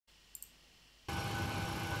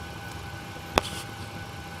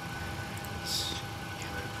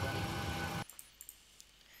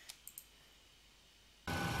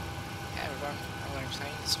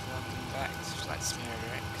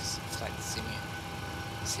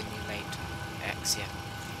Simulate X, yeah.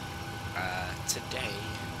 Today,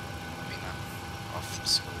 I mean, I'm off from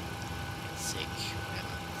school, sick,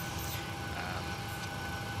 whatever.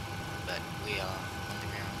 But we are on the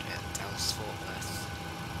ground at Dallas Fort Worth.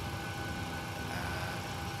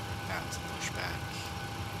 About to push back.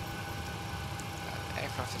 The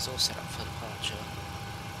aircraft is all set up for departure.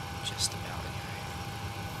 Just about, anyway.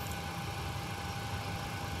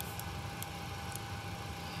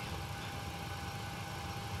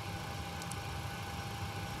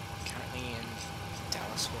 Currently in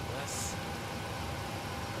Dallas Fort Worth.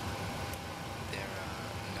 There are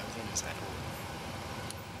no winds at all.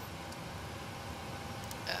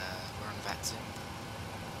 We're on VATSIM.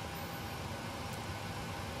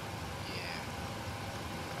 Yeah,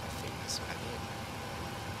 I think that's about it.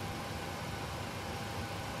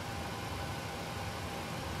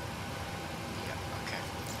 Yeah, okay.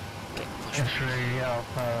 Getting pushed back. X-ray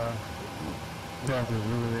Alpha, Delta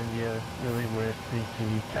Zulu India, really with CT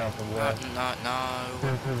Southwest. No. Do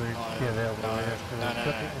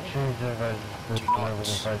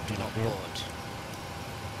not board.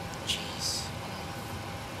 Jeez.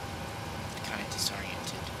 Kind of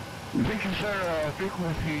disoriented. Thank you, sir.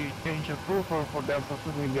 Frequency change approved for Delta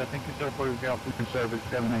Zulu India. Thank you, sir, for your help with the service.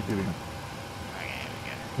 Have a nice evening. Okay,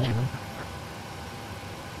 here we go.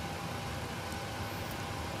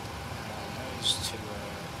 Nose to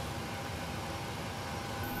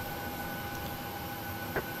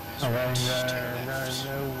Alright,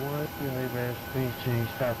 901, Unit Bears 3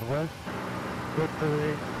 Southwest. Look for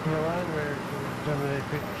the line where some of the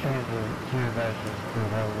quick change of two advices to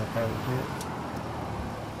how the pilot it.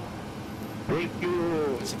 Thank you.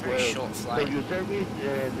 It's a very short flight. For your service,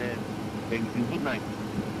 and thank you. Good night.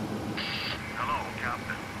 Hello,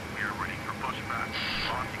 Captain. We are ready for pushback.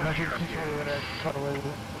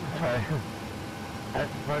 At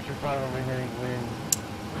departure final, we're heading wind.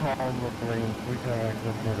 Calm looking, we can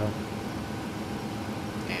access it up.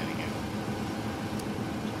 There we go.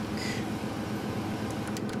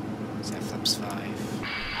 So flaps 5.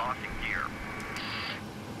 Launching gear.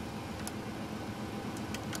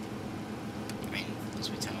 I mean, as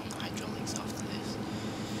we turn on the hydraulics after this.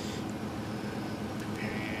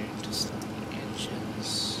 Preparing to start the engines.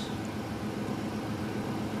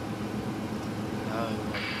 No.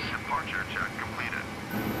 Departure check completed.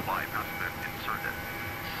 Live has been inserted.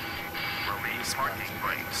 Release parking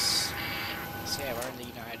brakes. So yeah, we're in the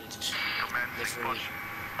United Commencing push.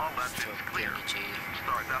 All engines clear.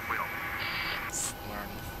 Start that wheel. We're on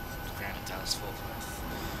the ground at Dallas Fort Worth.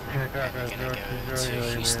 Aircraft And we're going to go to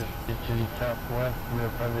Houston. Southwest, we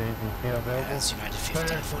have funded ATC available. That's United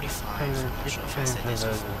 1545. I'm not sure if I said this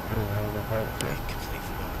before. I completely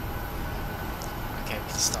forgot. Okay, we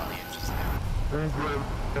can start the engines now. Thank you.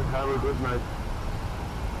 Have a good night.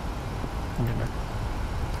 Good night.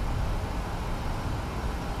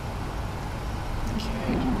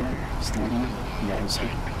 Okay, start number 1, sorry,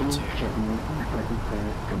 number 2.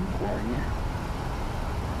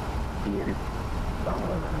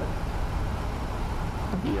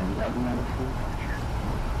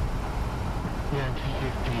 Yeah,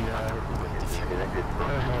 215,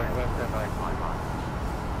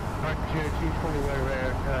 Mark 220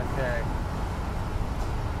 radar contact.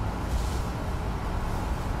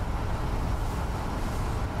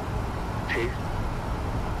 Chase.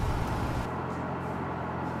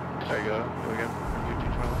 There you go. Here we go.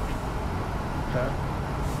 220. Huh?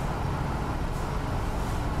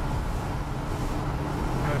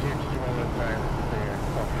 Go to 221 fire. There.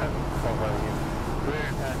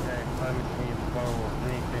 Radar contact. Climate change. Phone.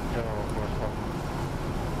 Anything general force level.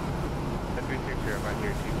 360, I'm right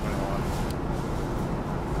here. 221.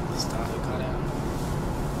 Starter got out.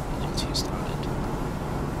 Engine 2 started.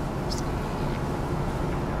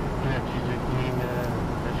 Yeah, 215,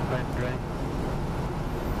 that's quite right.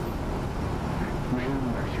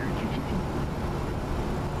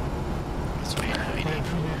 It's way early. I'm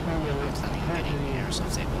planning on getting aerosol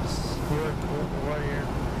tables. Warrior,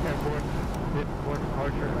 airport, port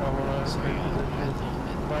departure, Almana, So yeah, a little bit.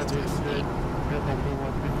 5 is good, building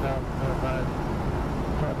P1, 5.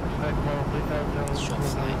 Prospect, 3,000, Short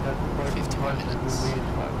flight, 51 minutes.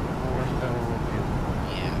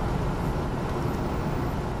 Yeah.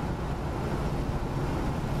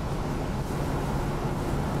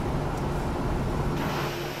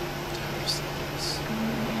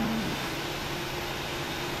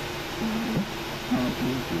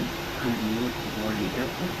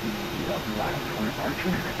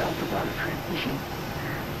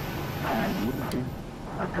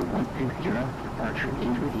 After 160, departure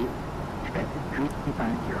is with you. Expected 350,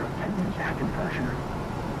 10 minutes after departure.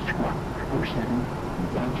 Squawk 47,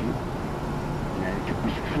 down to United Yeah,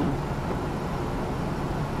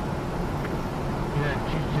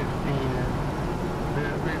 216.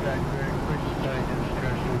 We're back. We're in quick side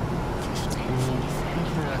instruction.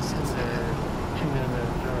 1545 He's in the 2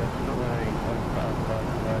 minutes, still running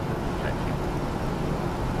 155 taxi.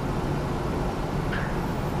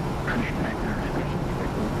 Contact our station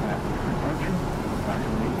schedule for departure.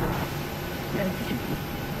 Operator. Yes.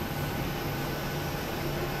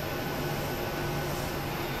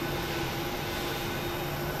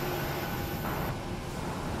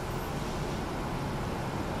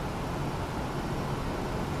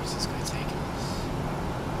 Where's this guy taking us?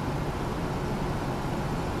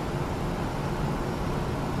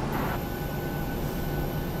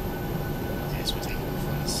 Okay, so we're taking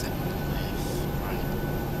off 17 left, right?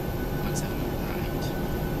 17 right.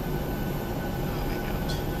 Oh my god.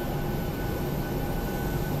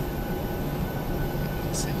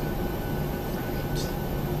 17 right.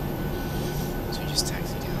 So we just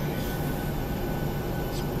taxi down.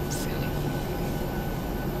 Philly.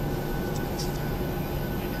 Taxi down.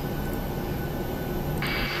 Right now.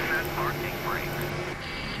 Set parking brake.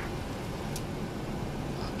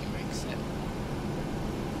 Parking brake set.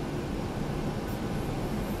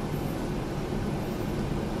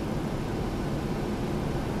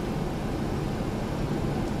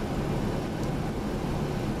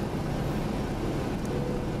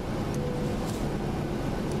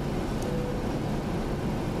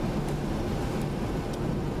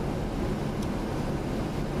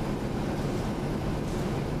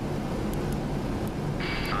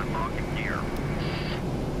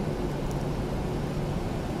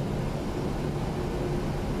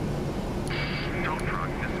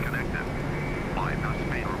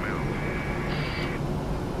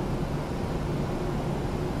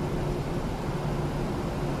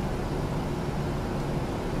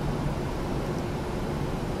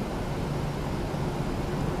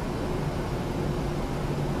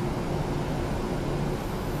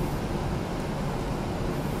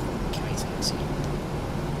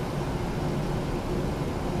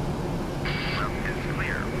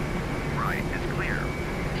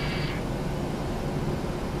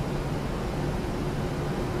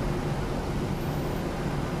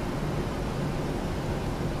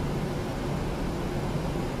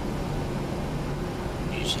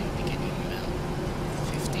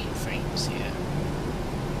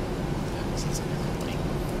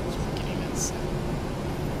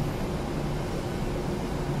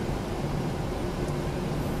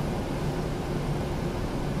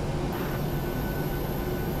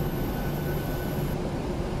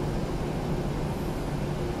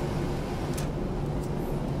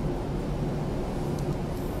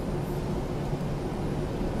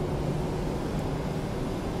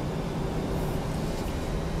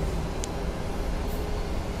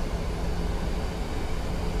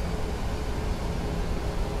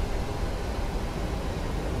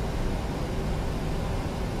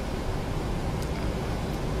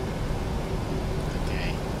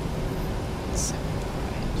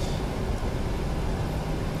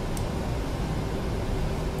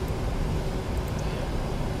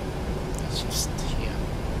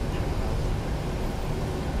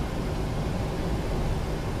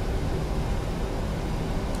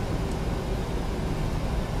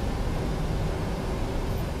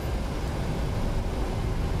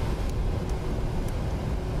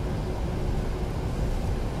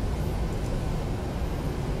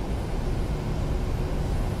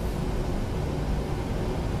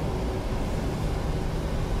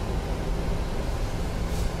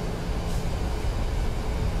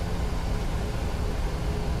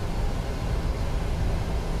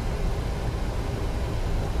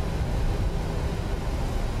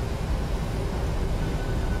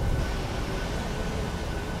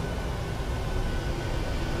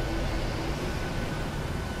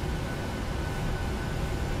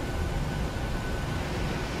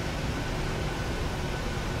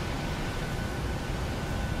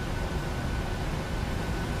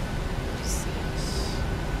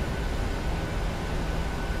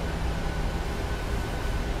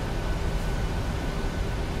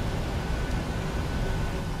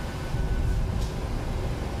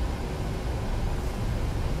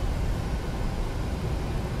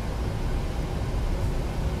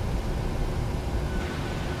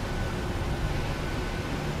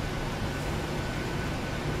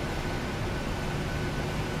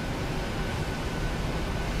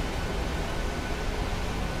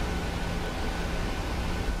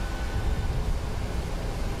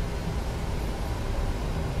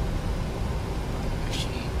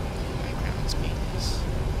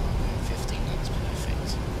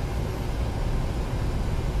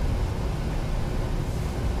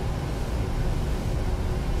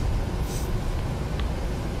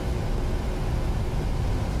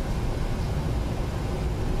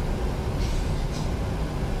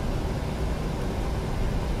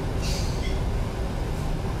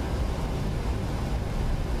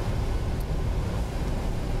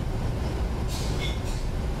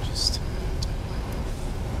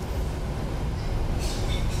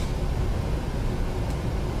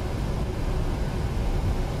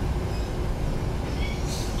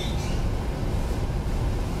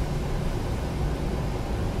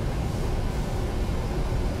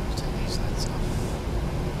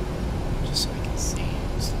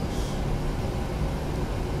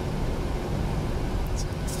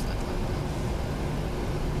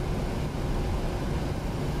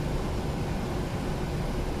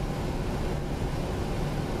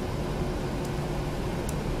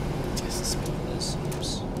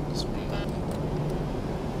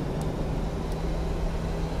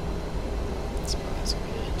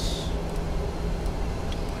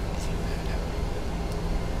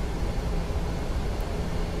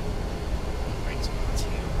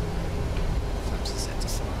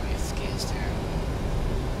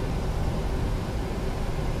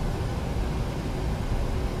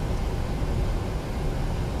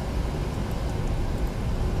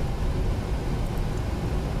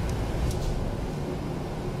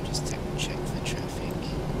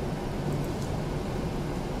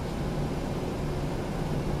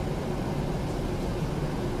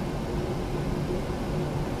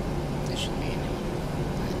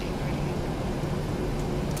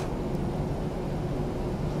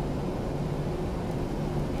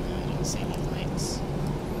 see any lights.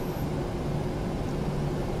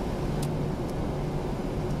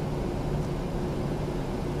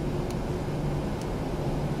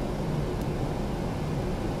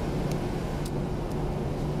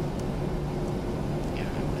 Yeah,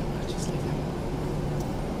 I'll just leave them.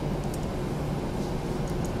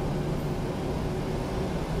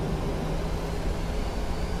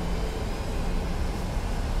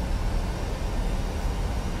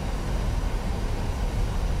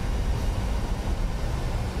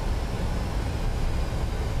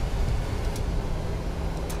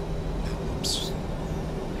 Oops.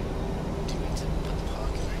 Do you need to put the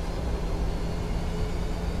parking brake on?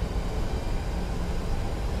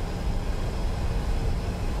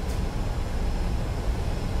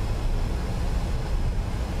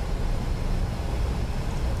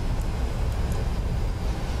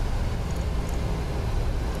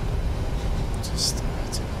 Just turn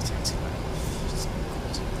the taxi light off. It's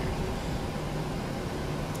causing very bad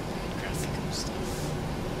graphical stuff.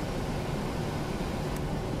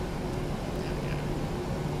 There we go.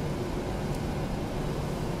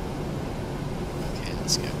 Okay,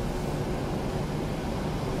 let's go.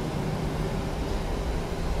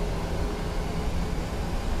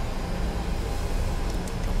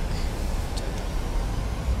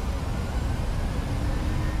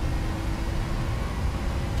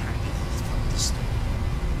 Apparently it's from the snow.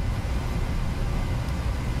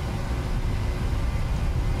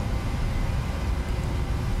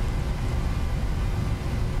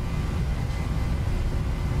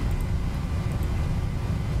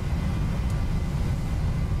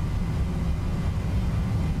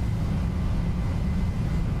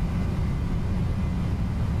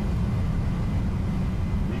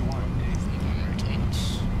 V1 rotates.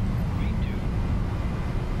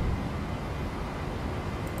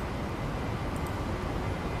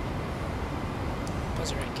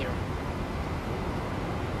 Buzzer right gear.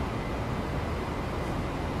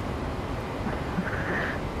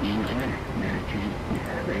 Engine, managing,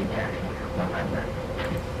 very taxi, 1 left.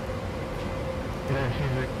 Yeah,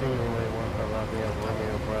 she's a king away, 1 Lafayette,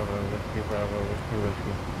 Romeo Bravo, Whiskey,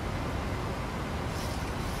 Whiskey.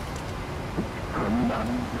 Inbound,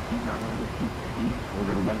 whiskey,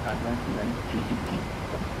 over 1 left, then 216.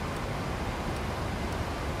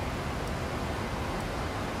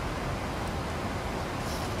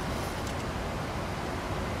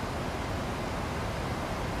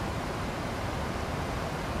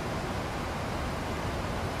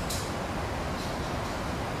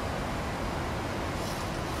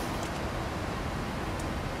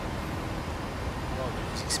 Well,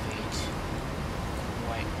 losing speed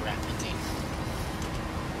quite rapidly.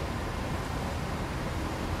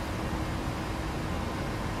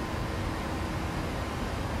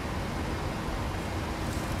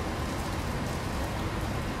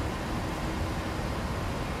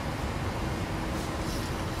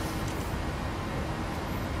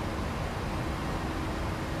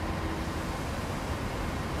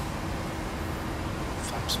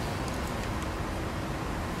 Flaps more.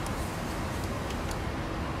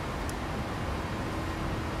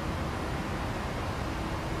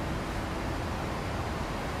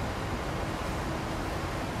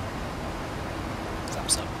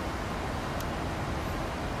 Flaps up.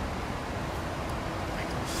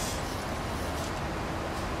 Brake off.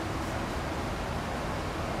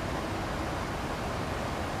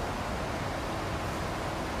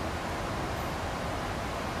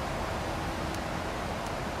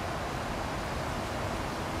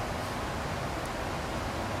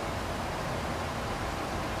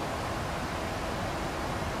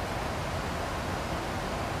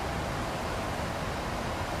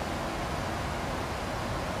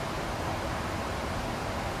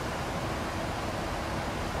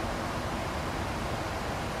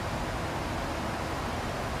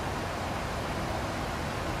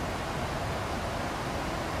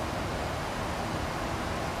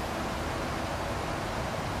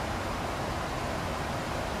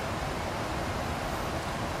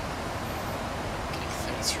 Okay,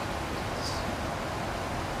 32 minutes.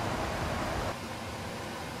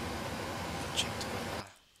 Check the weather.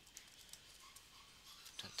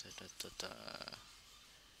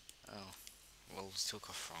 Oh, well, we still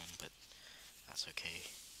got wrong, but that's okay.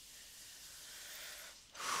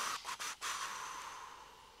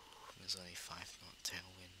 There's only 5-knot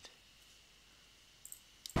tailwind.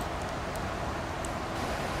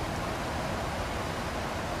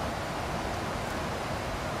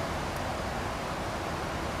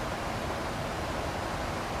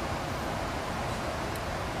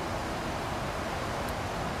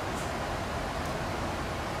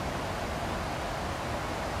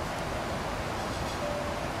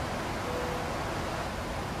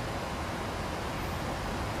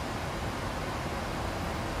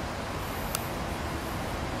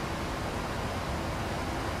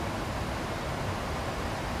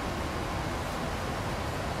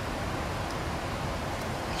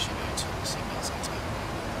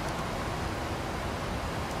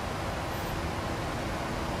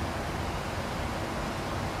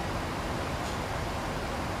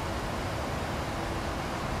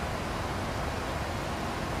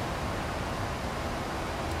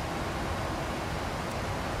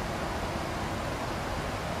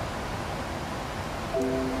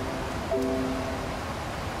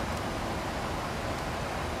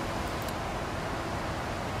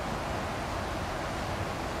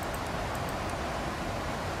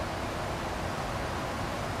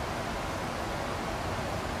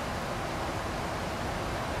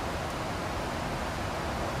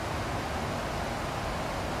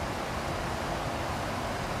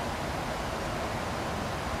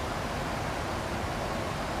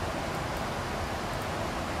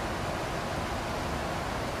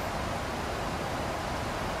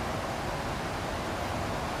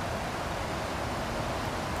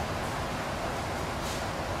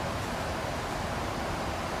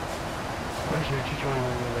 Pressure to join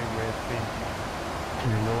the relay red speed to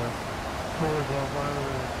the north. Towards Alvaro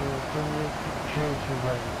to change to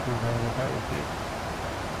right to the battlefield.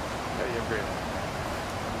 Yeah, you're great.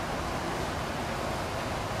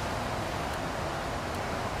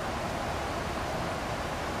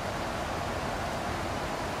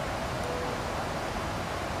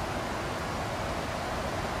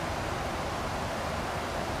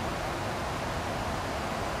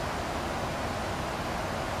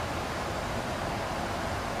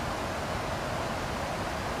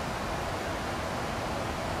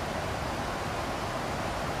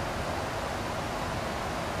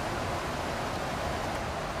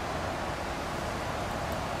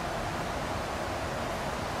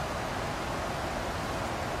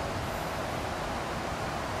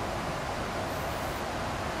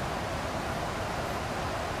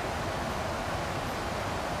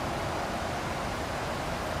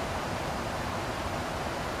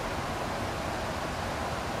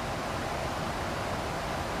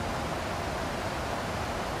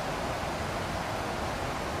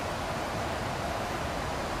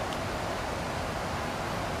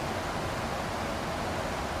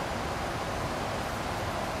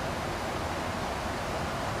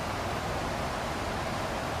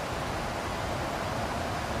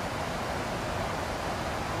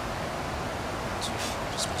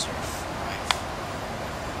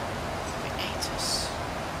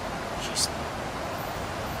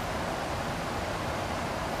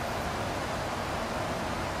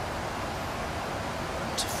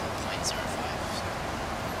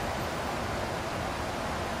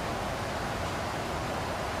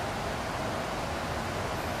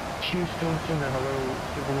 Houston, send a hello,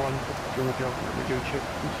 1, Georgia, radio check,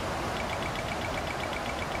 please.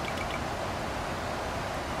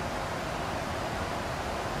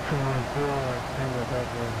 Hang on, back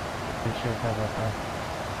in. Be sure to have that back.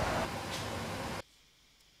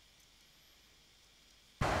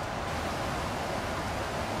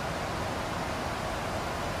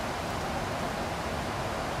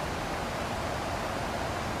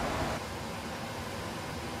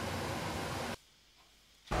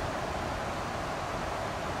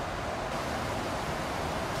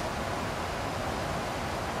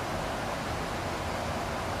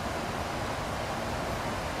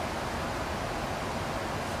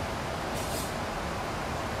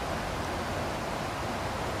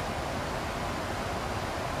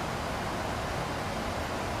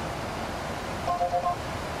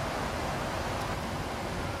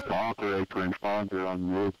 Operate transponder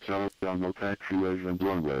on road south on the taxiways and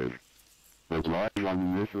runways. Advise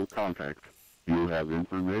on initial contact. You have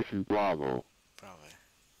information Bravo. Bravo.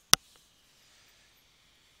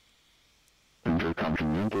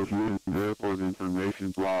 Intercontinental Houston Airport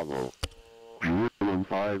information Bravo.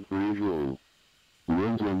 01530.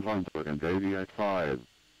 Winds 180 at 5.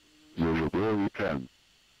 Visibility 10.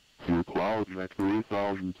 Few clouds at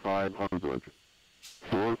 3,500.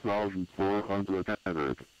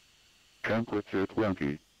 4,400. Temperature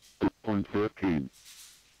 20. 2.15.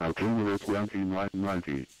 Altimeter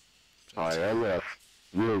 2990. ILS,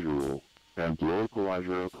 visual, and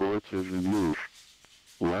localizer approach is in use.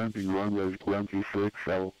 Landing runways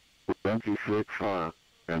 26L, 26R,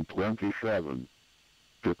 and 27.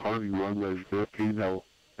 Departing runways 15L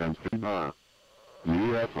and 15R.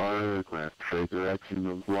 VFR aircraft take direction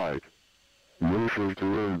of flight. This is to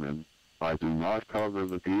airmen. I do not cover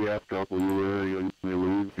the DFW area. You may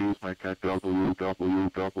leave feedback at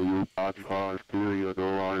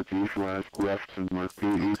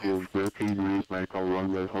www.cars.org/question_P=13 read back on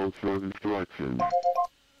runway hold short instructions.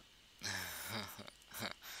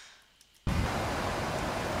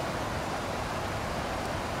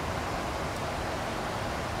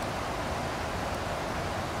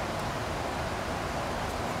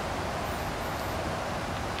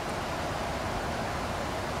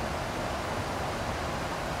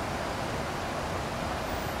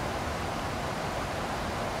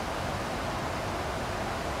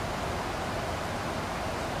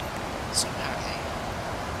 So apparently,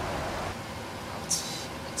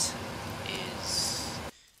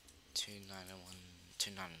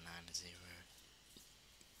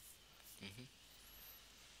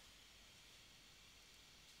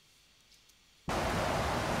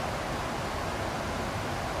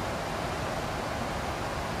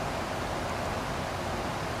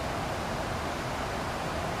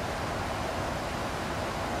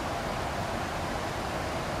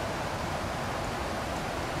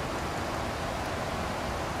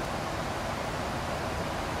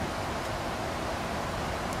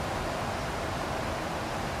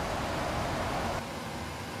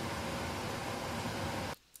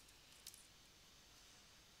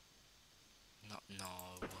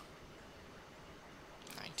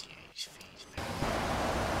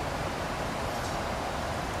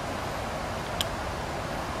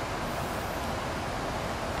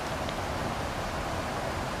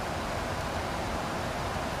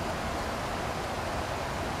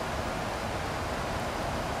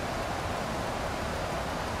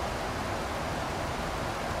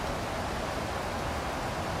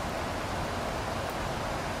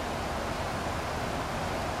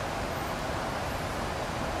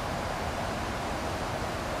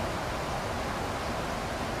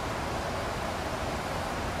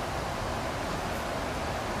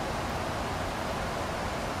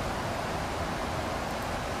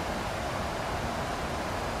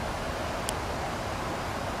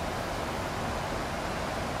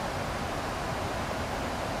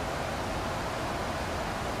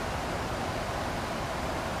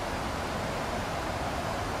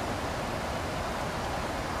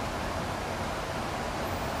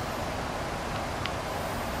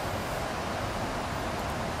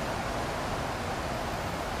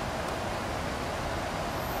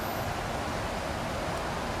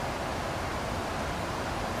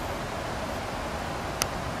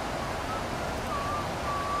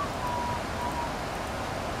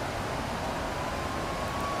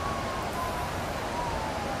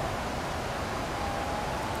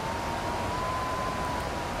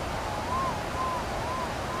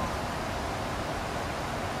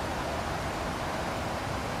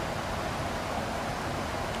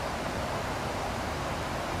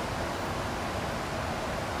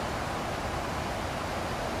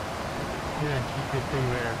 Yeah, G15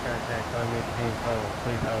 radar contact on 18 total,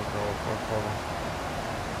 3,044.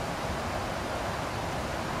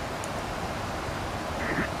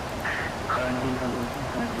 Currently level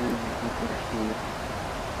 600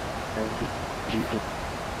 G15.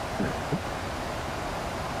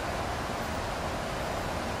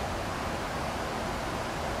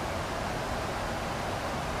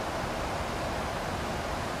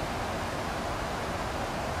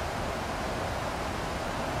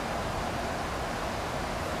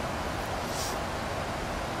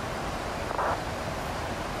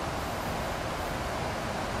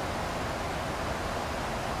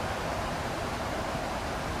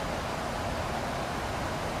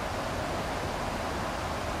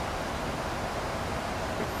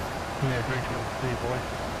 Yeah, 323, boys.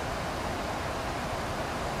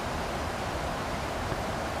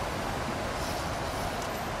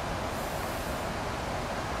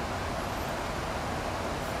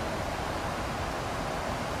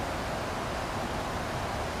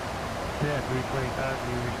 Yeah, 325, do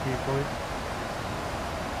you receive, boys?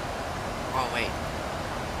 Oh wait,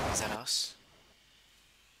 is that us?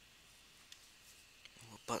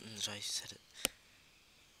 What buttons I set it?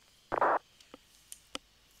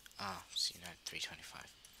 Ah, so you know, 325.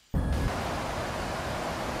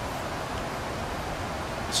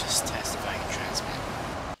 Let's just test if I can transmit.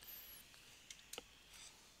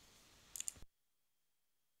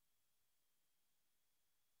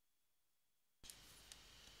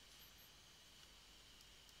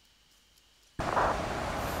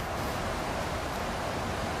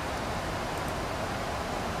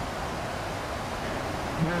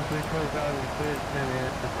 Yeah, 325, we cleared 10 in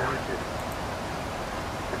at the boys.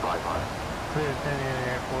 Goodbye, bye. Cleared 10 in the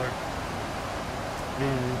airport. The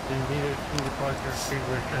leader to departure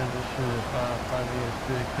freeway transition is 5 years,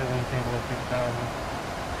 617 with 6,000.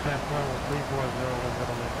 Staff level 3401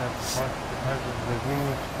 on the staff departure departures with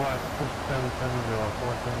Union Squad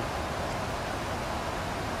 77047.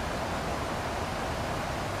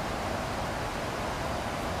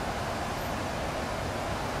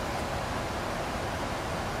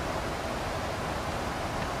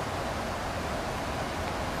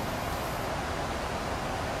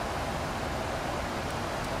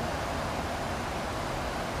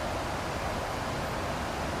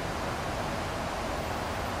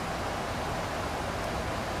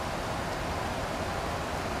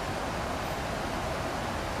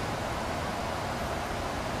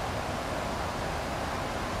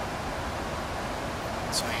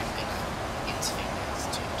 So I am gonna interview the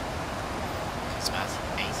altitude. It's about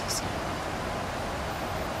 80 cm.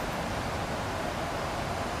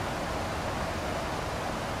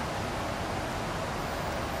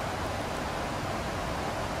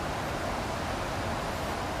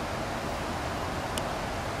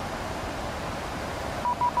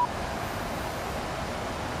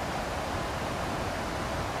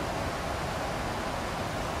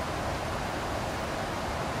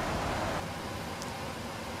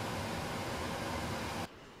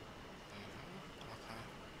 Okay.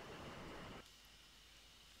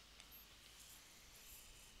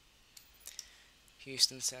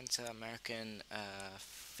 Houston Center, American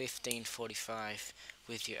 1545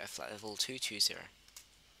 with you at flight level 220.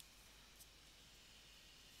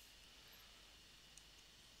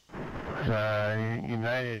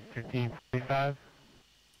 United 1545.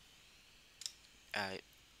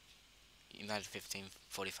 United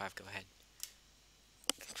 1545, go ahead.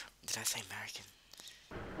 Did I say American?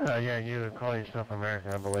 Yeah, you would call yourself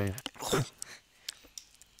American, I believe.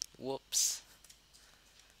 Whoops.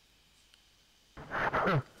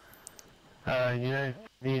 United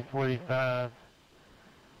 1545.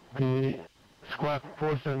 The squawk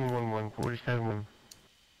 4711, 47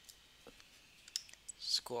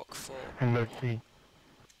 Squawk 4. emergency.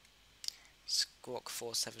 Squawk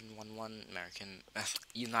 4711, American.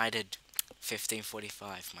 United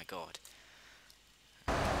 1545, my god.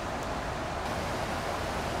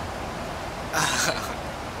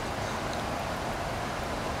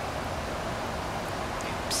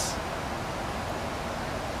 Oops.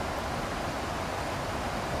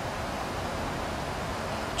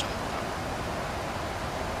 Jump up.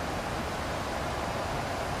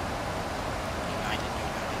 United.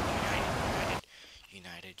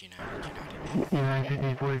 United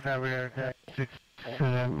 1545 radar attack 6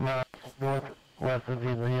 miles northwest of the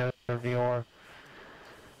VR.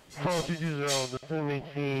 4220, descend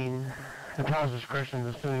maintain. The tower's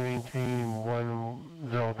discretion, descend maintain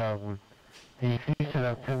 10,000. The Houston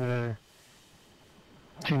altimeter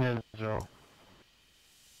 290.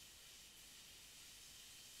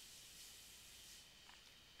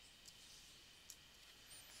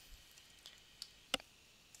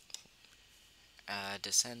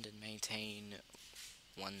 Descend and maintain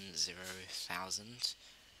 10,000.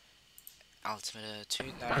 Altimeter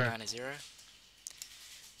 2990.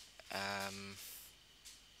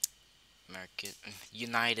 American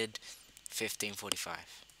United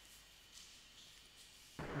 1545.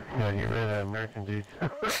 Yeah, get rid of that American dude.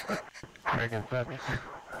 American sucks.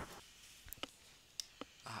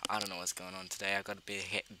 I don't know what's going on today. I've got a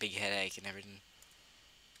big headache and everything.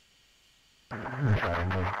 Sorry,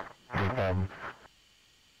 no problem.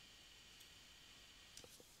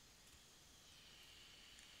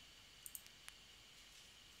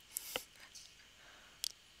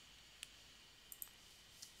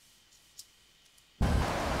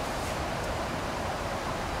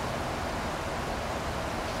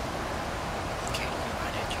 Okay,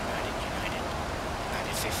 United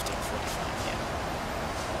 1545, yeah.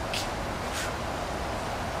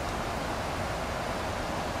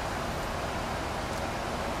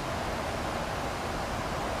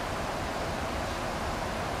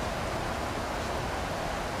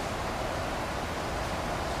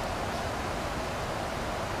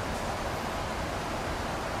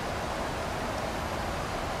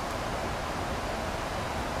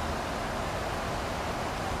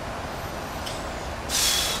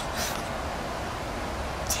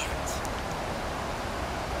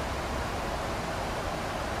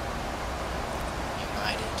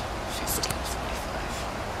 United 1545.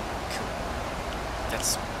 Cool.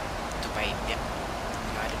 That's the way, yep.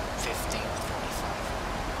 United 1545.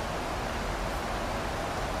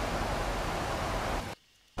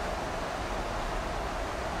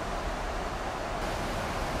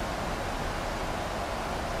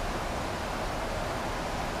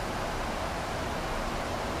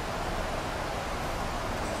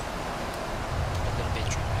 A little bit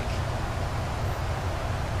drag.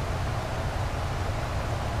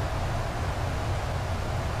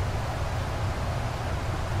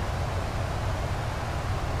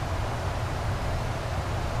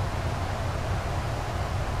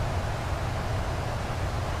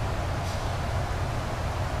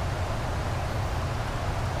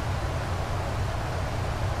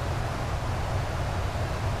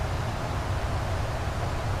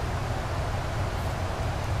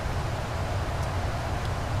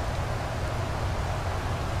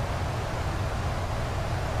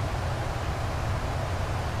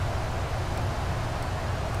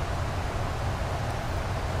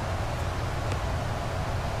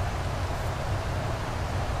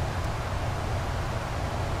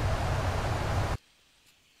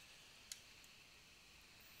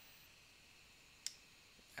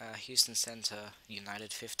 Houston Center,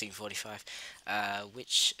 United 1545.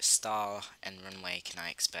 Which star and runway can I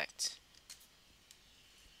expect?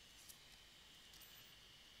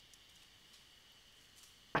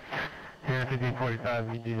 Here,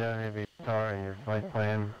 1545, you do not have a star in your flight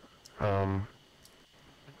plan.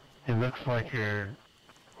 It looks like you're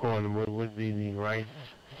on what would be the Rice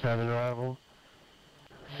 7 arrival.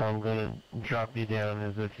 So I'm gonna drop you down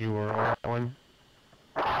as if you were on that one.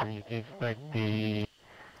 And you can expect the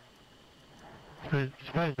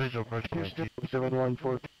Space visual person. Houston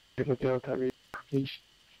 714 Hotel Tyree, please.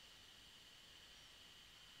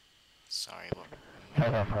 Sorry, what?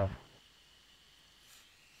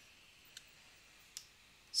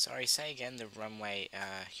 Sorry, say again the runway,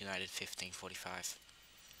 United 1545.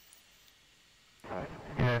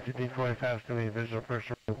 Yeah, 1545 is going to be a visual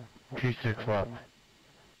person 26 left.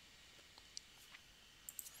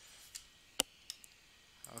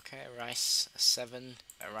 Okay, Rice 7,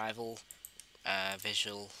 arrival,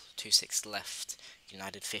 visual 26 left,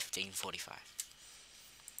 United 1545.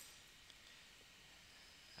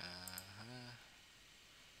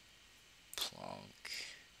 Plonk.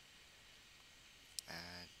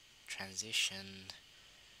 Transition.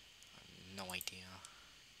 No idea.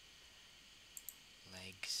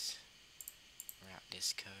 Legs. Route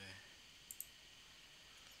disco.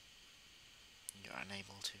 You're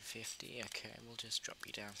unable to 50. Okay, we'll just drop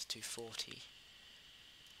you down to 240.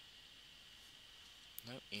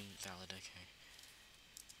 No, invalid. Okay.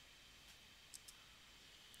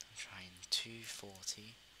 I'm trying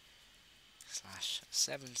 240 slash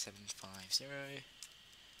 7750.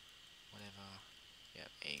 Whatever. Yep,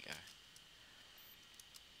 there you go.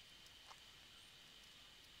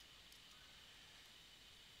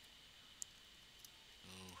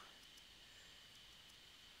 Ooh.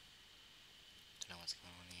 Don't know what's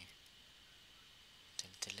going on here.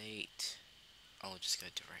 Delete. I'll just go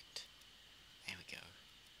direct. There we go.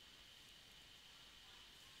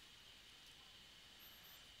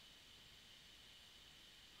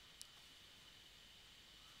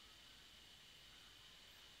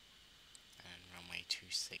 And runway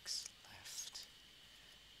 26 left.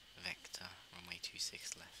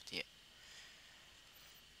 26 left, yeah.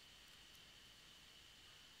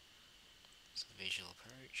 So visual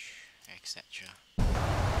approach, etc.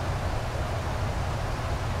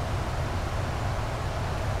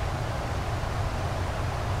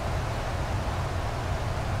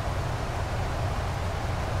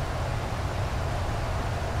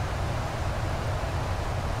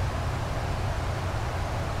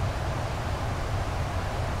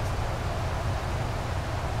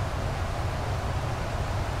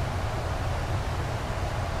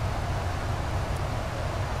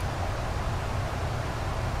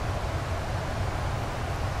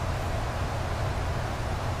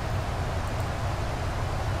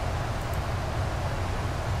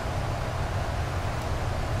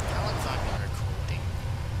 How long have I been recording?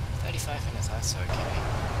 35 minutes, that's okay.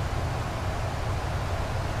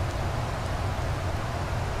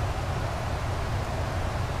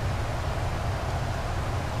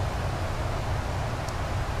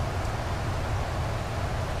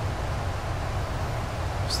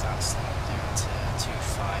 Start slowing down to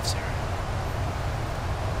 250.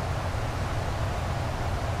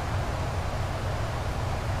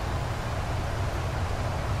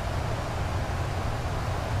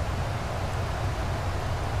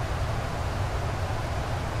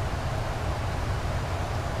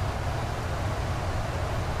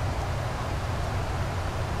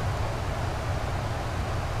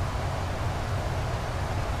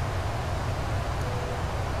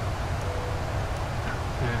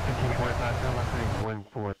 Yeah, 1545, turn left heading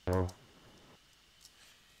 140.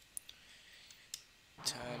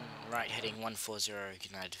 Turn right heading 140,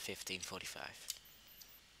 United 1545.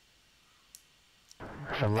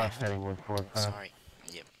 So left heading 145. Sorry,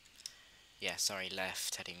 yep. Yeah, sorry,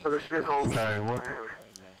 left heading Other vehicle. Sorry, what?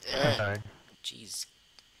 Sorry. Jeez.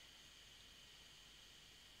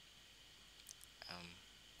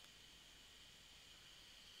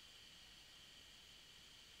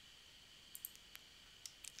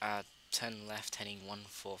 Turn left heading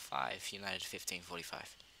 145, United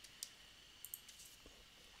 1545.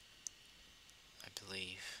 I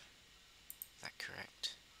believe. Is that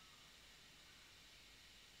correct?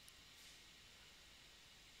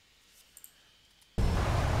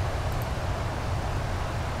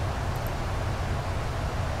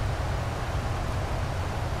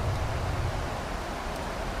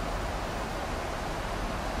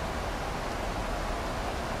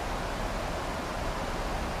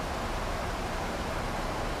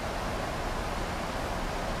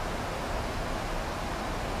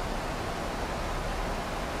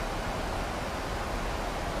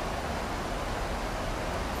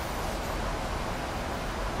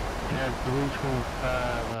 Yeah,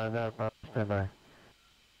 325, no problem, standby.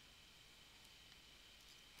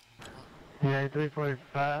 Yeah,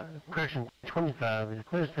 345, correction, 25, is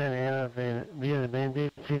clear to stand Anna via the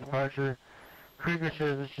Bandit, C departure. Krieger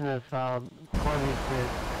position is filed, quantity fit,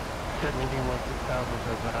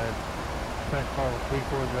 1716,005. Press call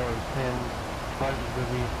 34010, departure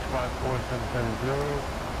release squad 4770.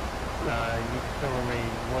 You can still remain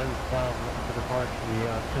 1 for departure, the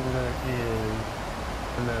altimeter is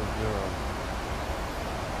 0. I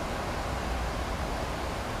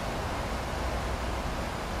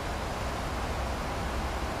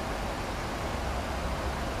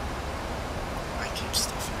keep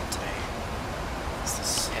stuffing it today. It's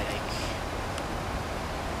this headache.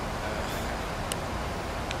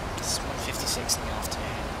 It's 1:56 in the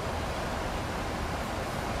afternoon.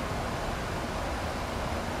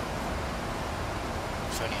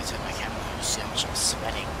 If only I turned my camera on, you see how much I'm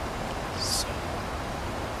sweating. So,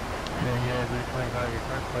 Yeah, 325, your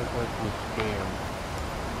first flight was a scam.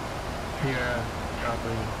 Sierra,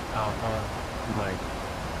 Charlie, Alpha, Mike.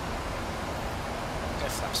 go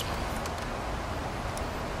flaps one.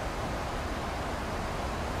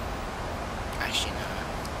 Actually, no.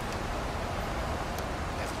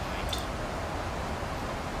 Never mind.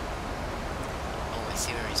 Oh, I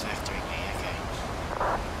see where he's vectoring me, okay.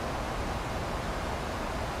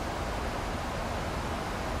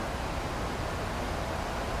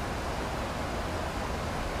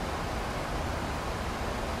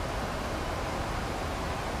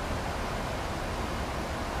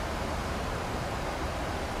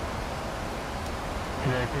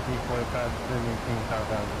 Today, 5045, 17,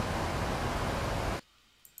 southbound.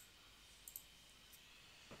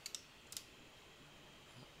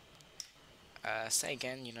 Say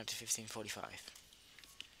again, United 1545.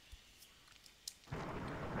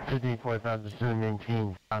 1545 to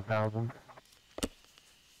 17, 5,000.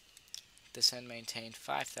 Descend maintained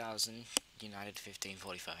 5,000, United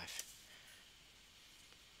 1545.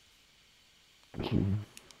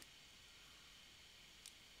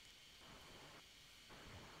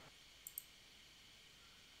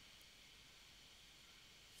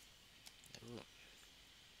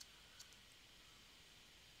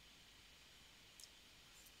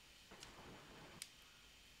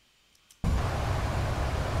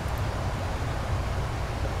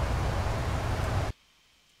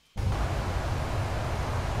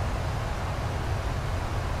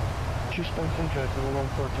 Houston Central to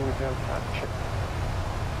 114 with Delta check.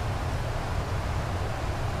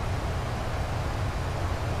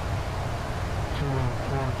 To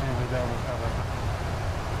 114 with Delta.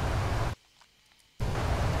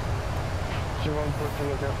 114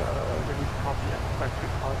 with Delta, ready to copy at Factory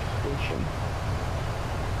Park Station.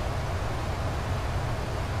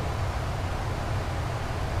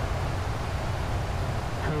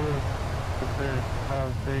 Power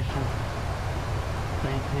Station,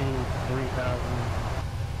 maintain 3,000.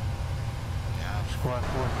 Yeah, Squad I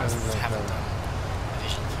haven't 4707. done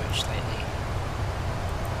vision footage lately.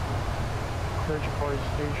 Central Park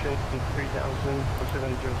Station, 3,000 for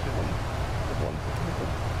 707.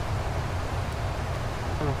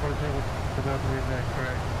 114, without the read back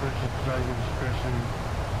correct. Purchase driving discretion.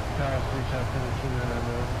 Power Station,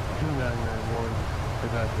 2991,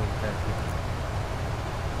 without the taxi.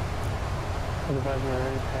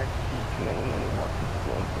 Supervisor, taxi, 2991,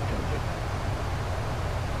 going for traffic.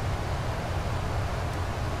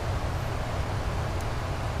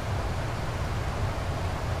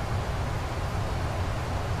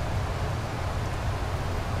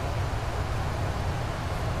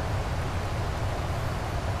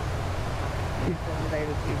 United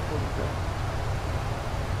 847.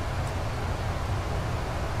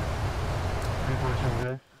 347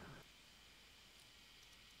 good.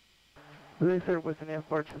 Laser with an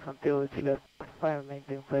enforcement until it's left 5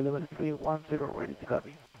 maintain flight level 310 ready to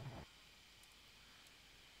copy.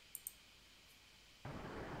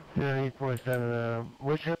 Yeah, 847,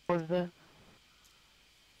 which airport is that?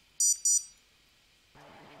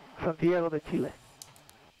 Santiago de Chile.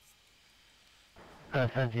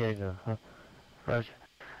 Santiago, huh? Roger.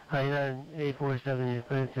 United 847, you're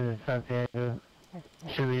clear to Santiago,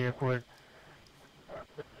 Chile Airport,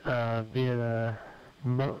 via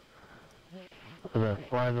the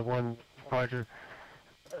fly the one departure,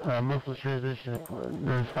 muffler transition,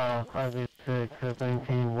 nurse file 586,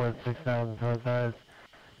 19, 16,025.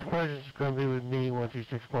 Departure is going to be with me,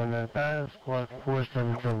 126195, squawk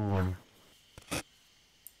 4771.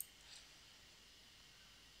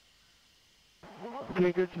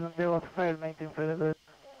 Okay, good to know, file maintain for the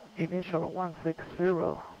initial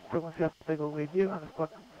 160, frequency of to go with you, on the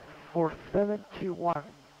spot 4721,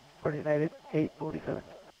 for United 847.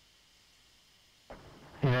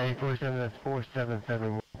 United 847, that's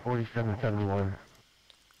 4771, 4771.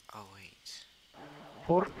 Oh wait.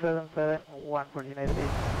 4771 for United 8.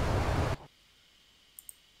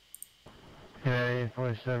 United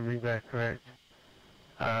 847, read back correct.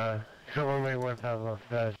 Show runway 1000 off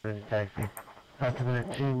status, ready taxi. Altimeter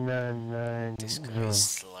 2990.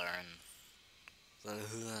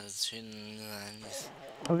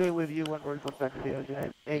 Okay, with you, one word for taxi,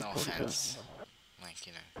 United 847. No offense. Like,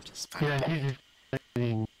 you know, just Yeah, he's just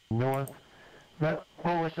heading north. That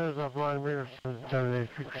forward says offline rear says terminated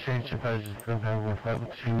exchange advisors from having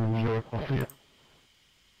to New York, we'll see you.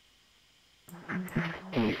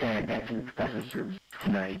 Hey, back to the special service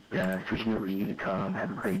tonight. Switching over to Unicom.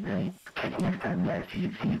 Have a great night. Catch you next time, guys. See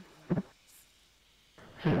you.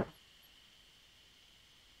 See ya.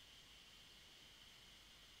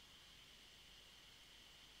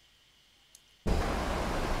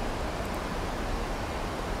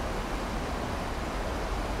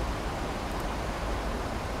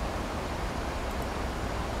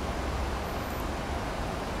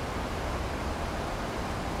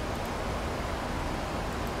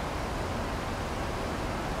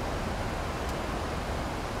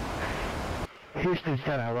 Houston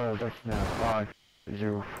Center, hello, that's now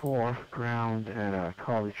 504, ground at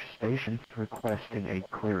College Station, requesting a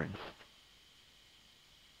clearance.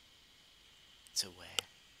 to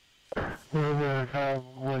where? We're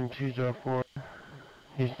 51204,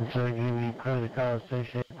 Houston Center, giving you clear to College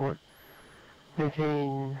Station Airport.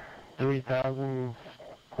 3000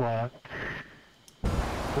 squawk,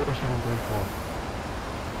 4734.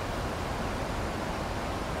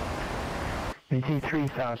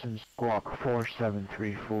 3000 squawk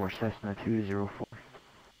 4734, Cessna 204.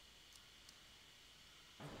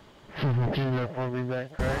 Cessna 204, be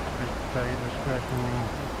back correct. Target discretion.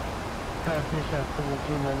 Passage at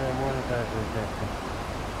 29991 and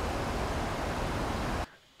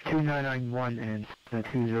 2991 and Cessna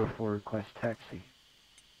 204 request taxi.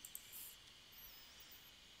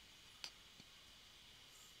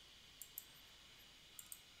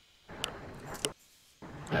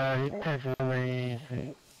 Taxi number is...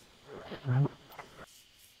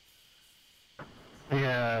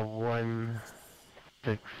 Yeah,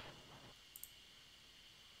 16.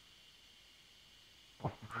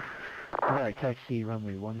 Alright, taxi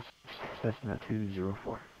runway 16, Cessna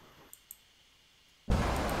 204.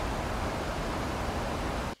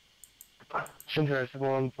 Center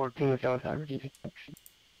 7114 with Delta Tower, repeat your taxi.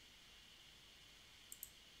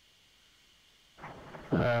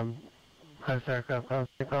 How's aircraft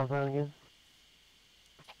takeoff on again?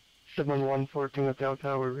 7114 with Delta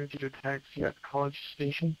Tower, repeat your taxi at College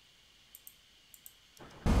Station.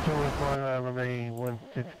 So with one, remaining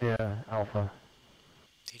 160 Alpha.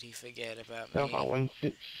 Did he forget about Alpha me?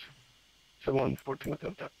 16, 7114 with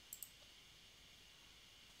Delta Tower.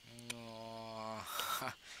 Oh,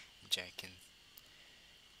 I'm joking.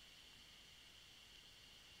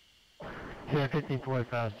 Yeah,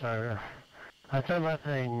 1545, sorry. I thought about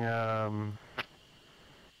saying,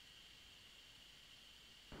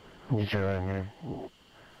 you should right here.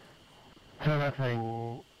 Thought about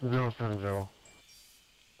saying 070.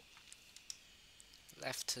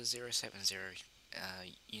 Left to 070,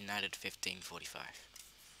 United 1545.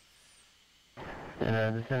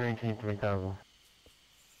 And descending team 3000.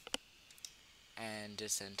 And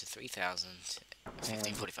descend to 3000,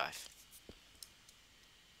 1545.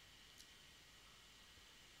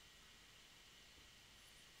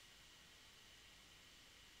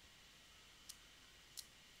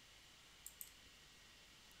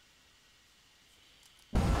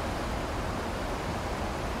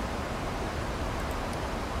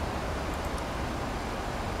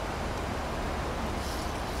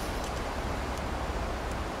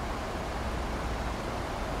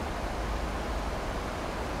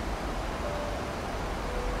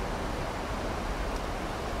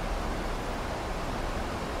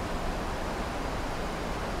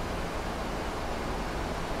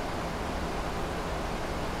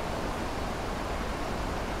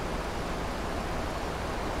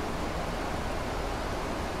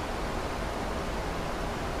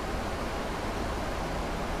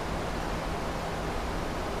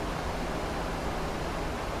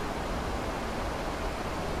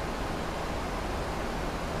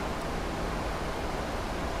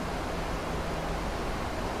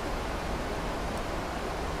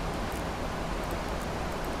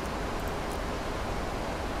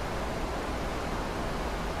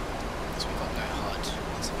 So we've got no HUD.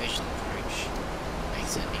 Observation approach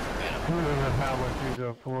makes it even better. Cruising Power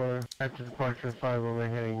 204, after departure 5 will be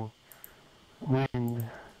heading wind,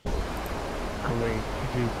 Kuwait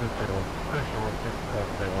 250, pressure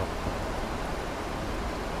 160.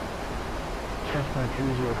 Cessna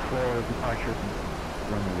 204, departure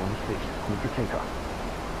runway 16, clear for takeoff.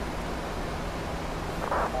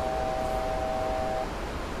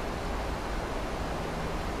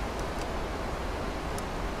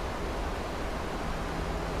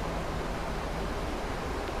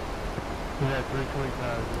 Yeah,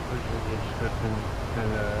 325 is pushing the description and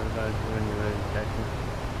advise you when you're ready to taxi.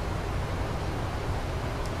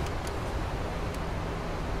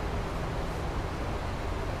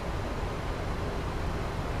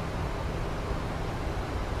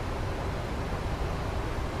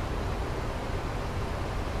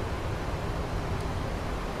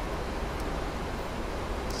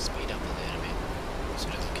 Speed up a little bit so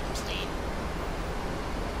it doesn't come clean.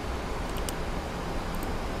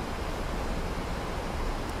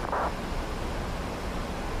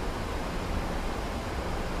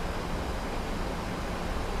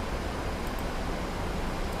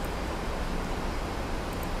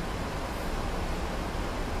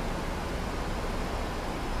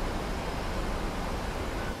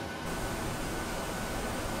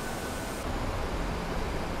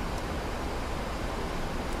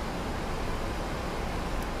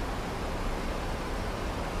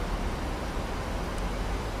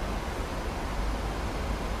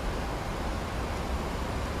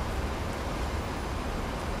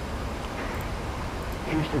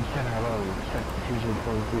 Houston Center Road, Cessna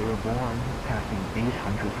 204 airborne, passing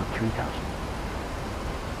 800 for 3000.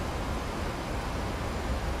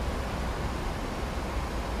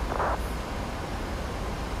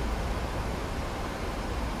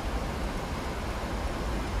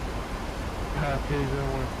 Power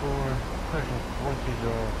 2014, pressure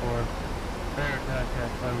 1204, bear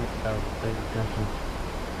contact 5,000 distance.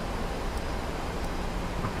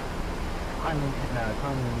 Climbing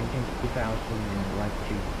maintain 2000 and would like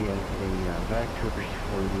to get a vector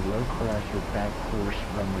for the low class or back course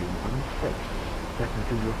runway 16, Cessna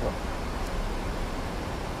 204.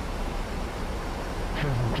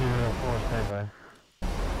 204, standby.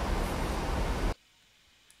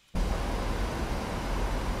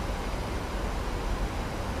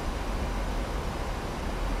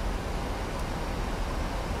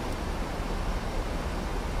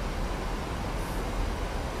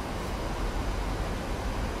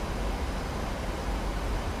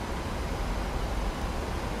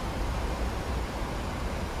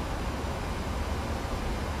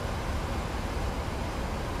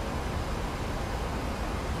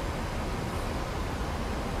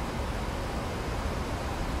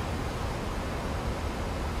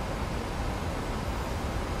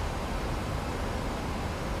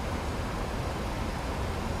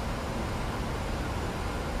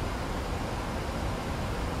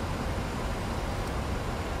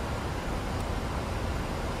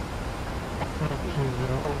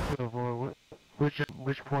 2004. Which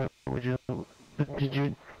point would you did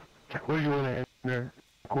you where do you want to enter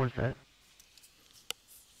course at?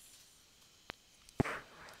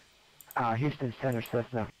 Houston Center,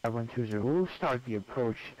 Cessna 5120. We'll start the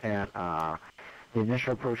approach at the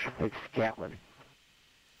initial approach at Scatlin.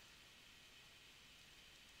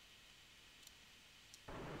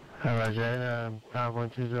 Alright, that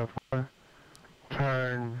 51204.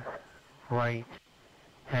 Turn right,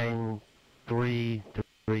 heading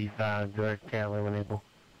 335, direct Catlin when able.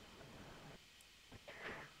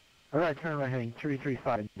 Alright, turn right heading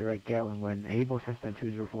 335, direct Gatlin when able, Cessna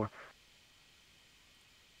 204.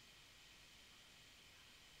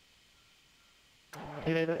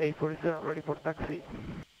 United 847, ready for taxi.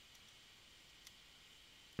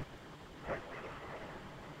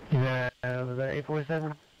 Yeah, was that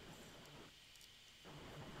 847?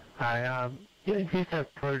 Hi, yeah, Houston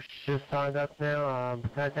approach just signed up now.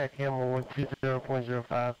 Contact Camel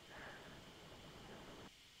 120.05.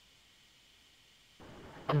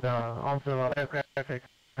 Also, aircraft at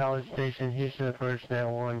College Station, Houston approach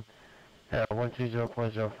now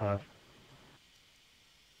 120.05.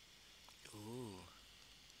 Ooh.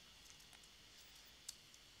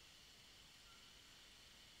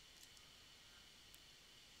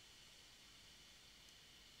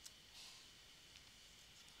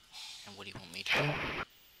 And what do you want me to do?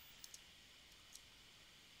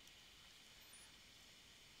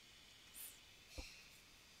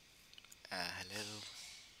 Hello?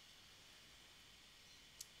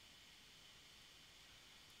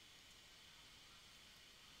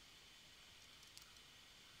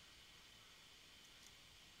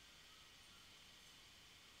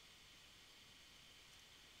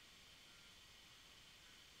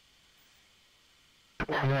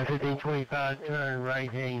 And at 1525, turn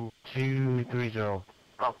right heading 230.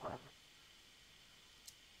 What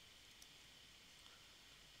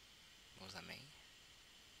does that mean?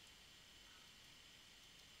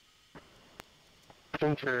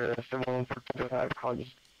 Center 71425,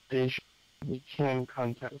 College Station. We can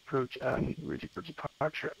contact approach and ready for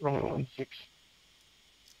departure at runway 16.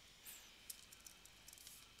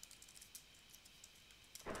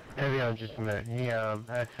 Heavy on just a minute. He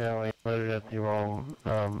accidentally loaded up the wrong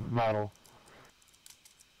model.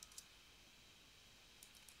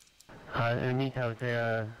 In the meantime,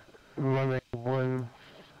 say runway 1.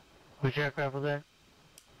 Which aircraft was that?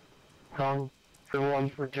 Calling? For 1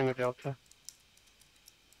 for Jungle Delta.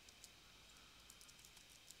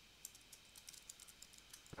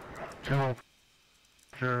 Turn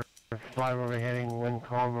for fly over heading 1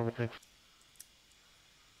 column over 6.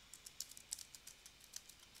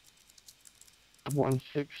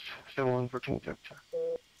 1671 for Jungle Delta.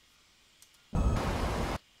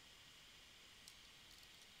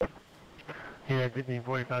 Yeah,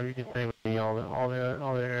 1545, you can stay with me. All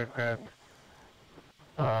the aircraft.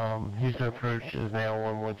 Houston approach is now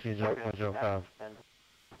 112.05.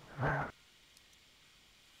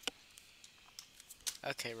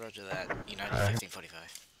 Okay, roger that. United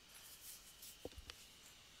 1545.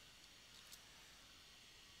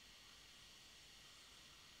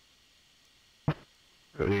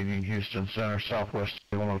 Good evening, Houston Center, Southwest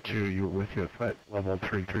 102. You're with you at flight level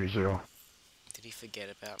 330. Did he forget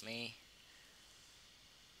about me?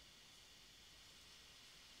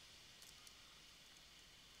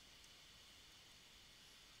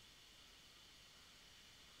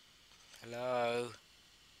 Hello?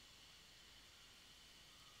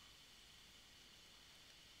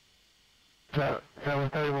 So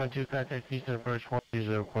 31-2, contact Houston approach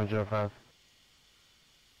 120.05.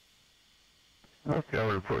 Okay, I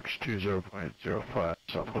would approach 20.05,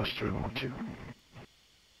 Southwest 312.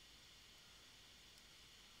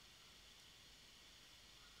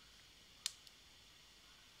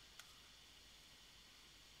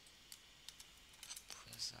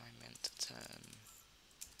 Was I meant to turn?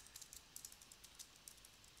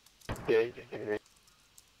 Yeah.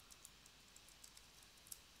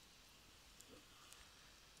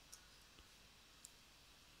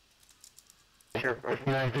 Sure.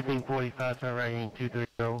 1545, turn right heading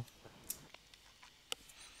 230.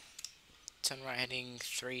 Turn right heading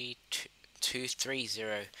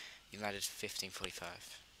 230, United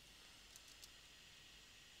 1545.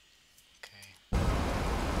 Okay.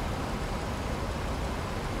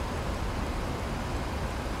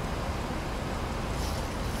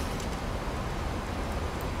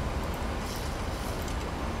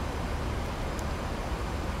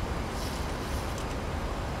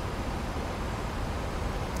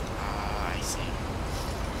 I see.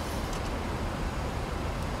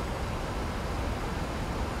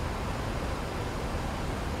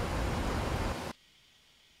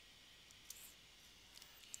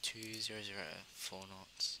 4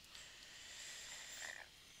 knots.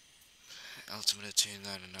 Altimeter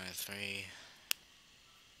 2993.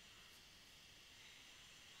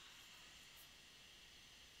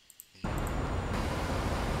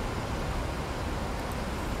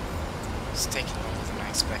 It's taking longer than I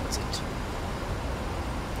expected.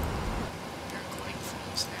 The recording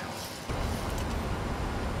forms now.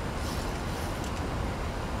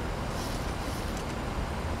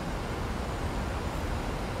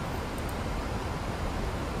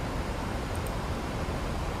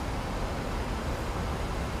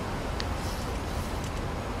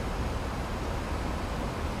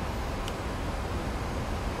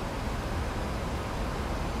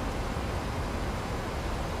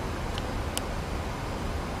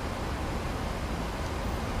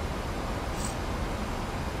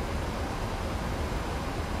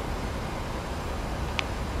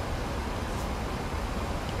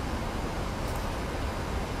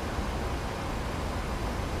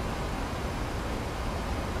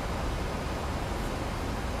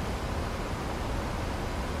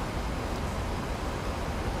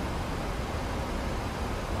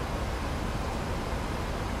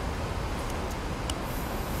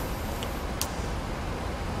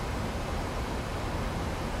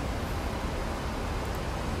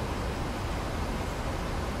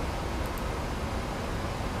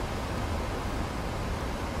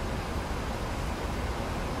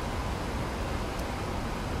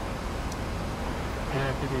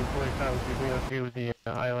 Yeah, 1545, would you be okay with the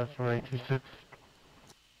ILS from 826?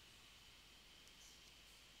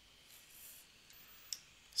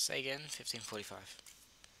 Say again, 1545.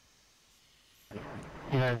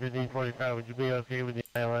 Yeah, 1545, would you be okay with the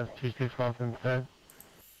ILS 26 off instead?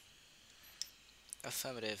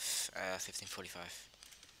 Affirmative, 1545.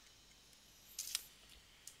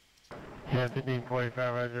 Yeah,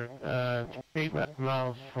 1545, Roger. 8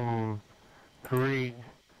 miles from Korea.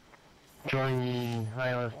 Join the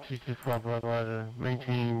ILS 26 off Roger.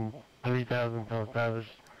 Maintain 3,000 till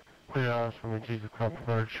established. $3 from the 26 off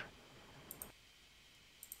approach.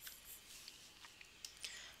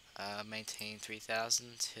 Maintain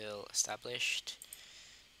 3000 till established.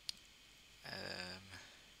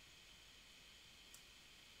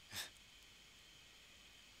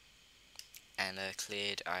 And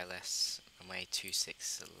cleared ILS runway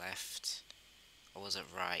 26 left. Or was it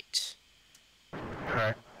right?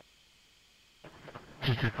 Correct.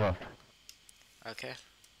 26 left. Okay.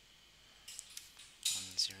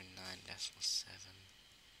 109.7.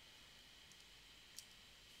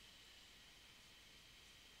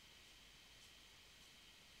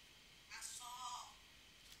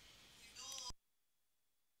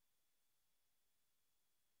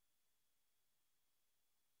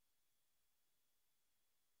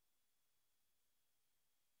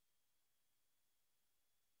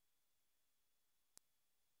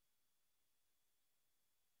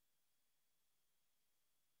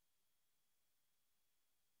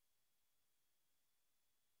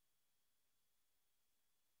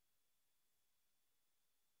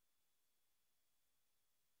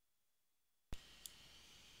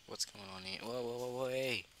 What's going on here? Whoa, whoa, whoa, whoa,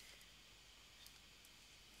 hey!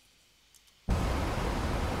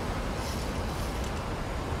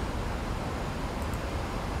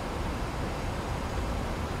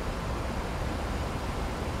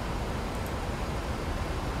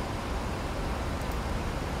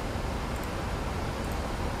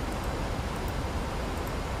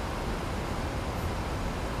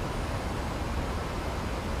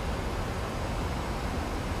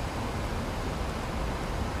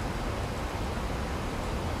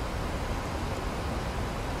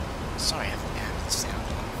 Sorry, I haven't had the sound on.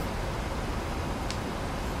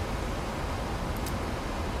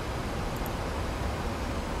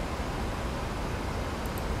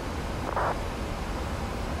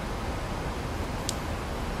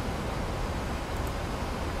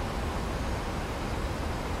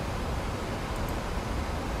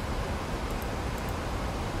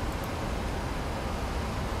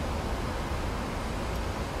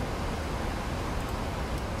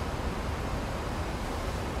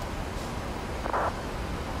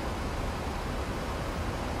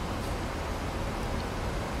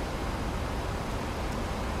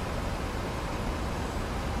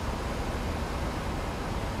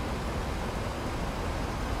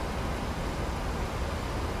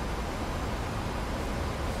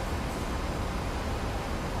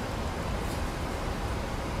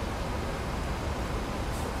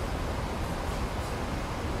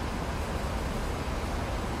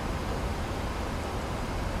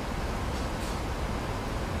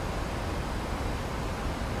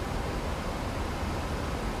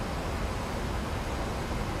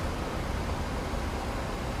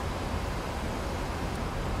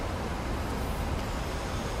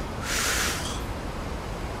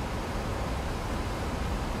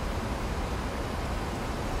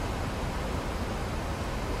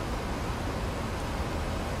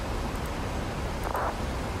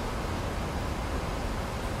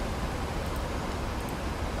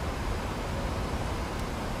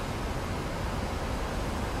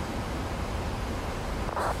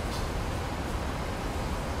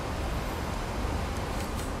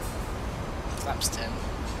 flaps 10.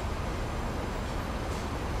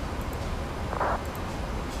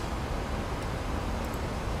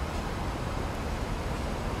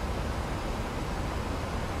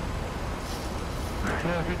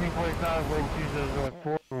 Yeah, 1545, wind 20 north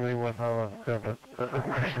 4, runway 15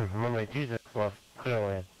 left, runway 26 left, clear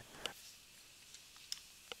land.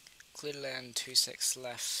 Clear land 26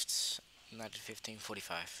 left, United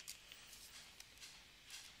 1545.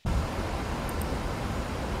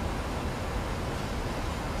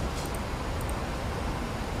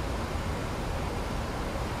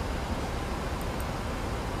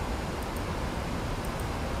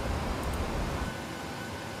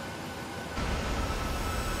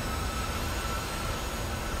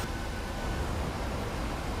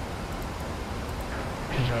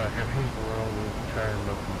 If he's below, we'll try and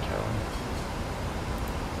look and tell him.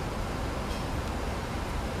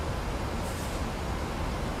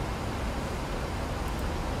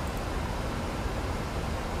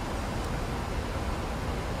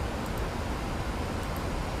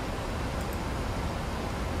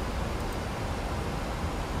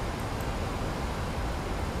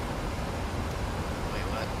 Wait,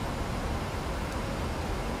 what?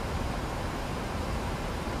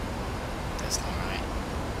 That's not right.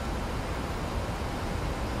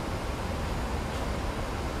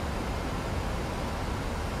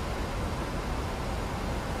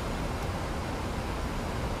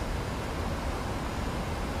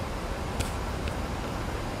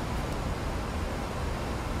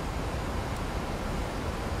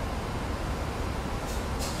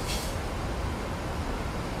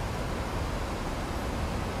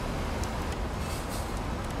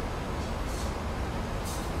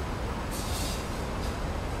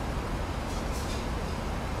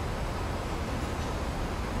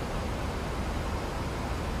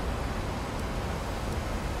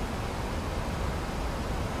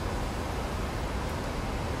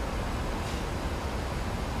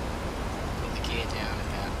 Put the gear down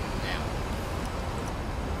about now.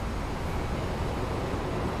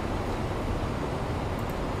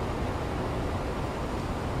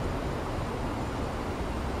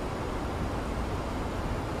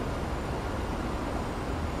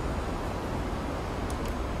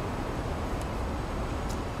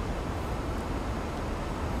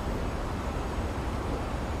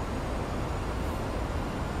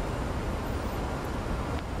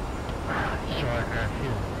 Shark,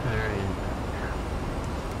 he's very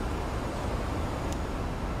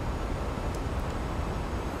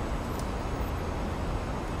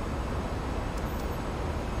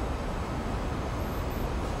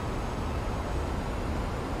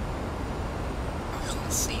I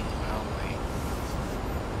can't see the railway.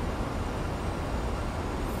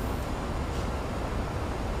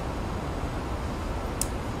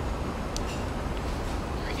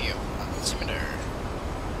 Radio altimeter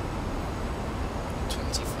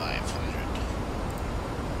 2500.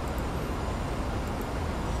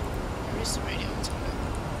 Where is the radio altimeter?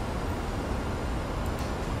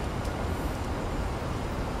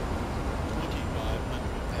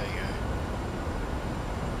 There you go.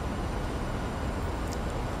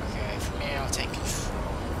 Okay, from here I'll take control.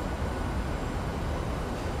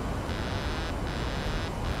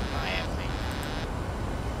 My airplane.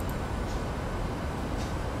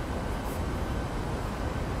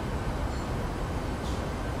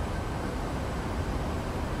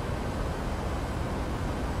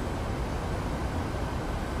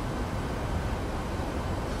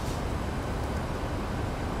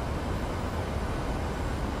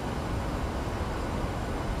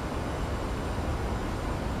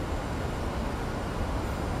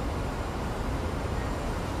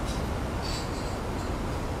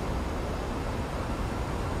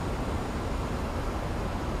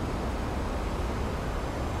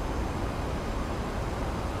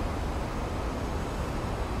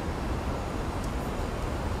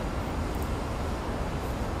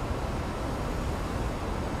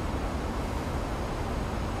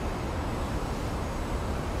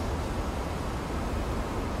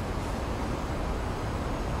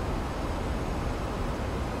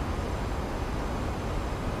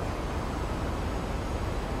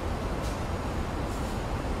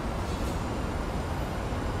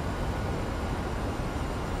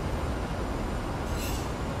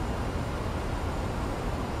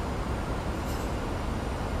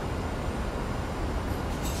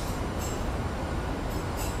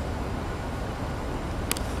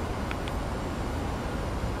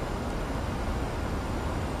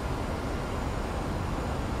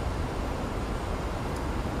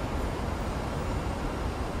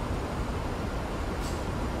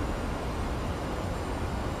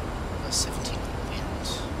 Plus 17 wind.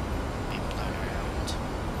 Maybe blown around.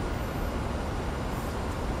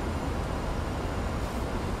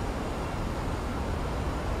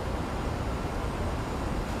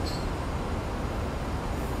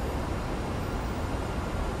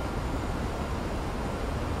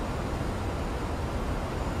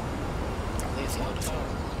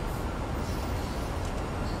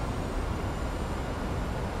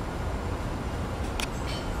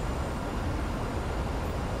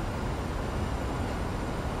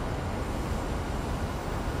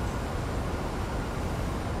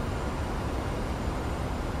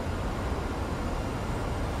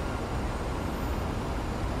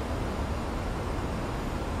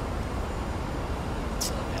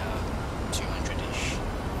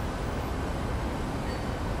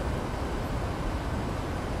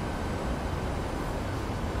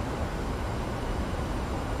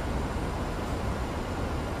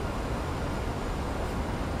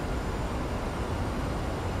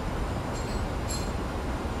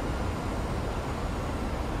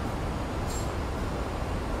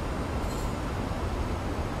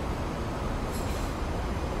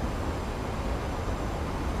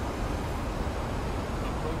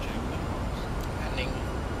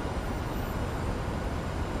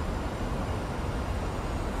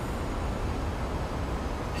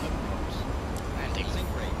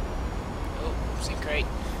 Great.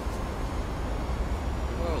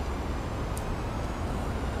 Whoa.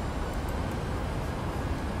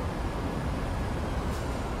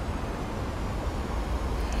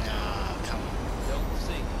 No, come on. Don't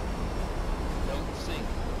sink. Don't sink.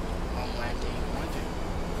 Wrong landing. Pointing.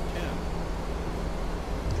 10.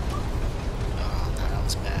 Oh, no, that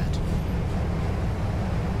was bad.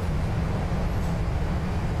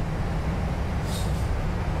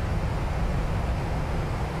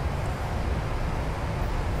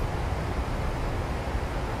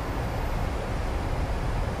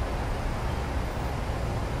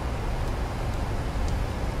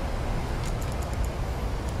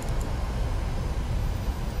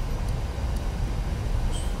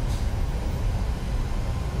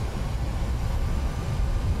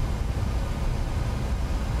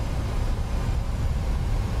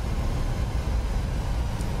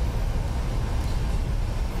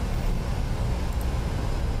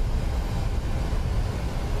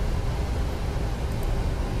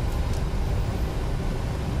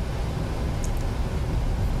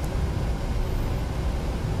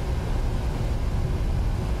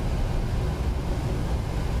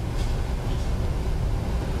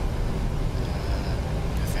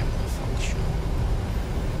 November function.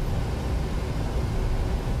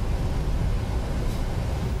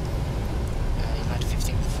 United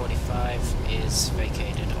 1545 is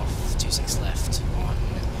vacated off 26 left on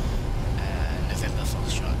November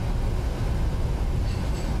Foxtrot.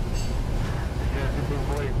 Yeah,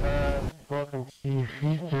 1545, welcome to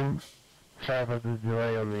Houston. Sorry about the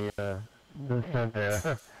delay on the descent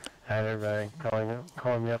there. Had everybody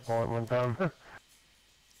calling me up all at one time.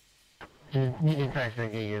 You can taxi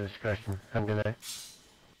at your discretion. Have a good day.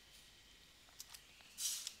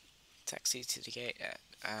 Taxi to the gate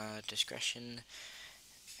at discretion.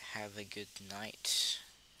 Have a good night.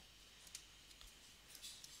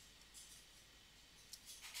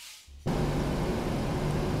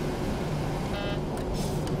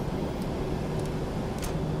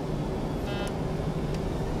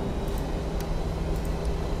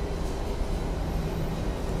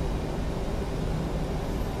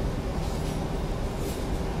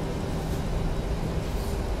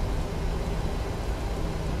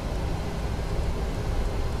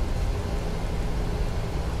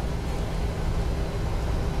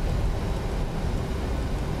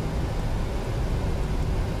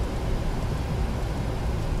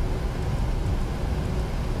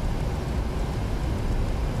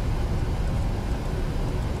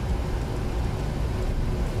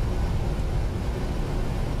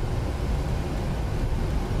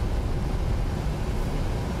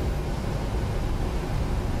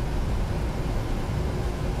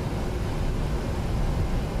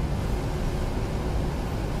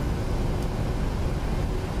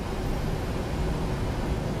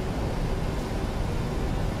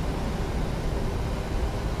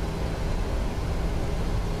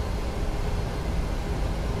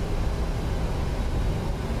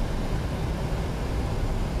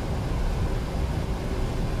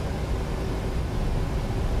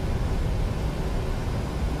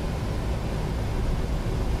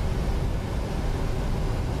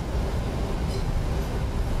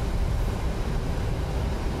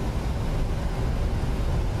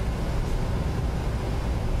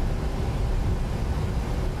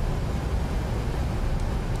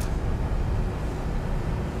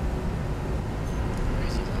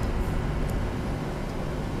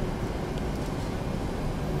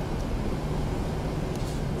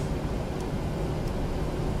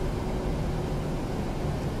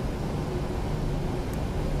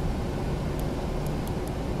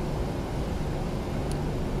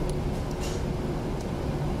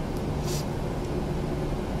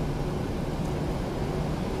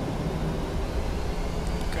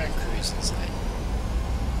 Inside.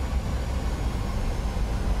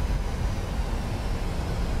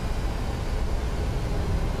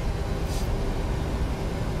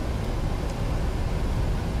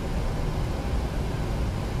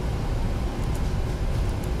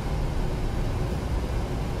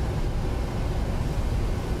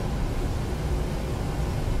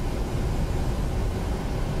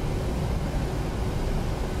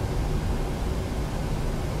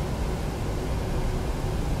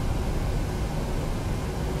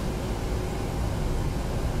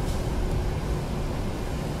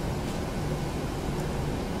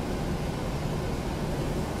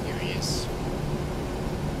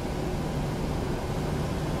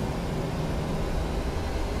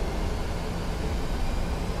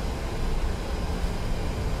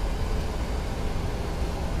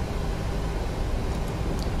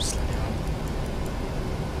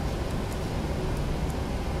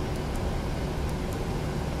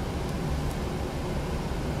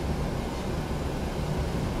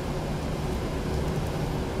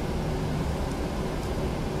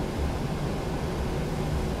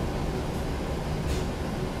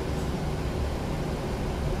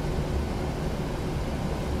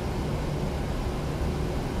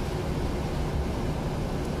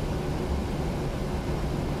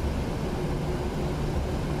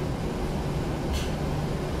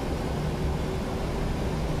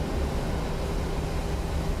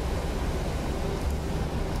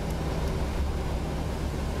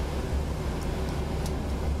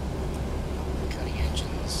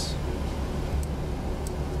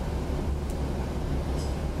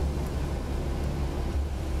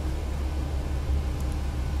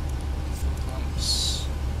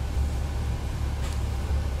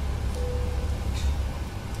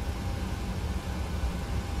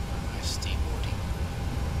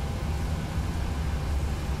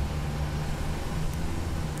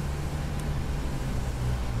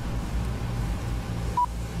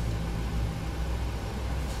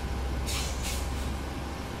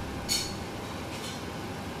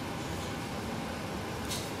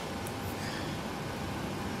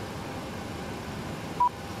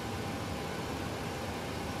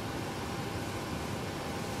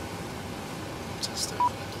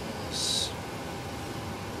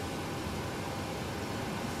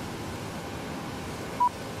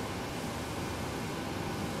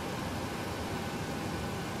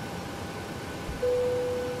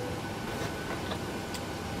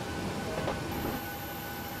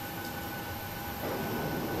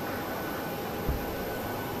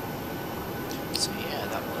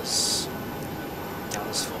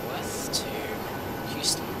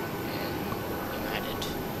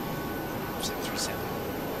 7.